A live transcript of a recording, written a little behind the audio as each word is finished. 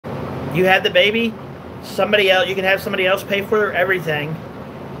You had the baby, somebody else, you can have somebody else pay for everything.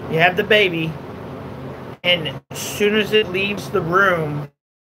 You have the baby, and as soon as it leaves the room,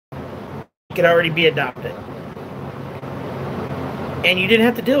 it could already be adopted. And you didn't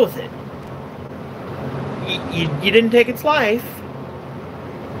have to deal with it. You didn't take its life.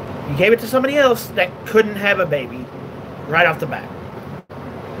 You gave it to somebody else that couldn't have a baby right off the bat.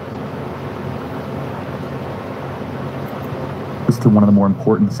 To one of the more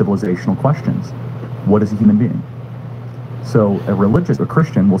important civilizational questions. What is a human being? So a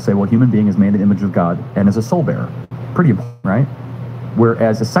Christian will say, well, a human being is made in the image of God and is a soul bearer. Pretty important, right?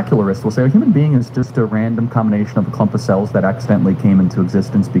 Whereas a secularist will say a human being is just a random combination of a clump of cells that accidentally came into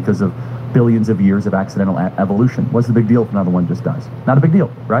existence because of billions of years of accidental evolution. What's the big deal if another one just dies? Not a big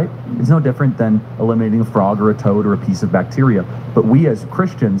deal, right? It's no different than eliminating a frog or a toad or a piece of bacteria. But we as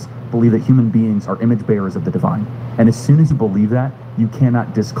Christians believe that human beings are image bearers of the divine. And as soon as you believe that, you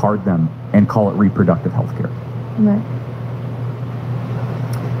cannot discard them and call it reproductive health care. Right.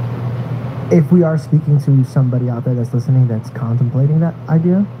 If we are speaking to somebody out there that's listening that's contemplating that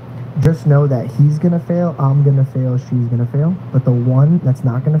idea, just know that he's going to fail, I'm going to fail, she's going to fail, but the one that's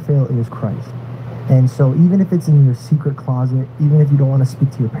not going to fail is Christ. And so even if it's in your secret closet, even if you don't want to speak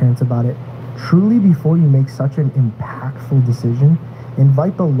to your parents about it, truly before you make such an impactful decision,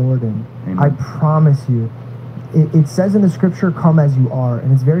 invite the Lord in. Amen. I promise you, it says in the scripture, come as you are,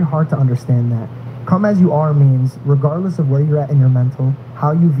 and it's very hard to understand that. Come as you are means, regardless of where you're at in your mental,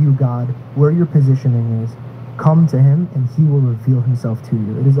 how you view God, where your positioning is, come to him and he will reveal himself to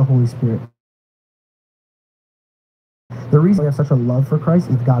you. It is the Holy Spirit. The reason we have such a love for Christ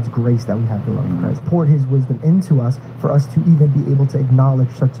is God's grace that we have the love for Christ. Poured his wisdom into us for us to even be able to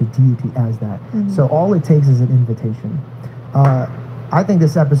acknowledge such a deity as that. Mm-hmm. So all it takes is an invitation. I think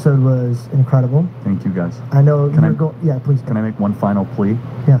this episode was incredible. Thank you, guys. I know yeah, please. Can I make one final plea?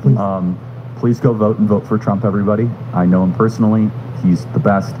 Yeah, please. Please go vote and vote for Trump, everybody. I know him personally. He's the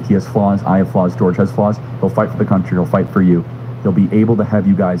best. He has flaws. I have flaws. George has flaws. He'll fight for the country. He'll fight for you. He'll be able to have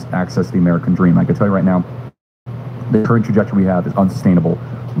you guys access the American dream. I can tell you right now, the current trajectory we have is unsustainable.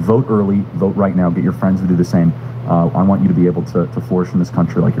 Vote early. Vote right now. Get your friends to do the same. I want you to be able to flourish in this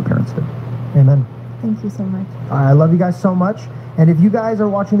country like your parents did. Amen. Thank you so much. I love you guys so much. And if you guys are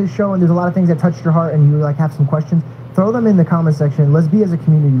watching this show and there's a lot of things that touched your heart and you have some questions, throw them in the comment section. Let's be as a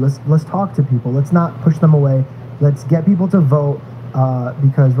community. Let's talk to people. Let's not push them away. Let's get people to vote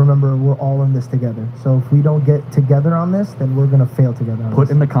because remember, we're all in this together. So if we don't get together on this, then we're going to fail together. Put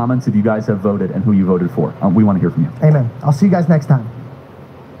in the comments if you guys have voted and who you voted for. We want to hear from you. Amen. I'll see you guys next time.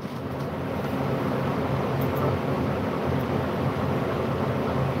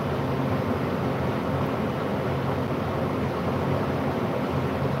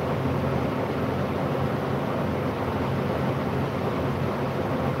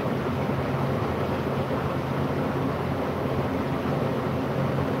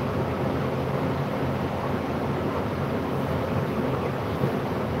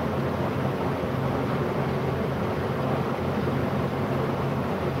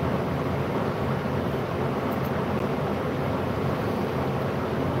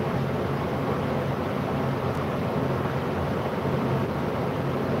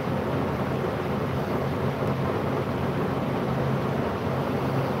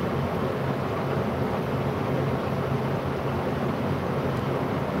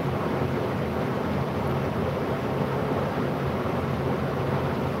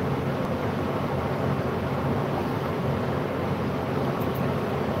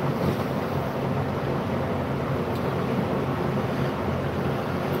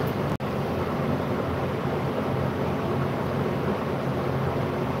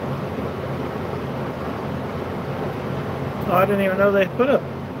 Oh, I didn't even know they put up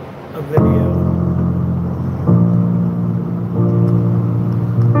a video.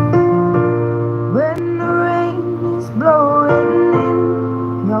 When the rain is blowing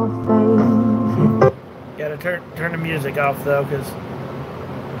in your face. Gotta turn the music off though, because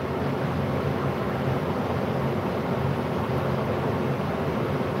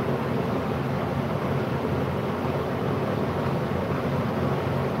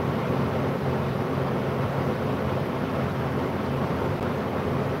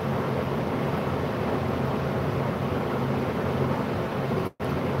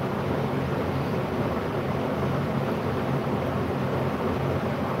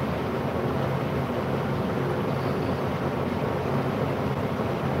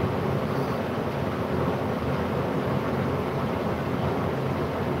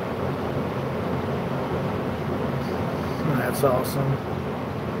that's awesome.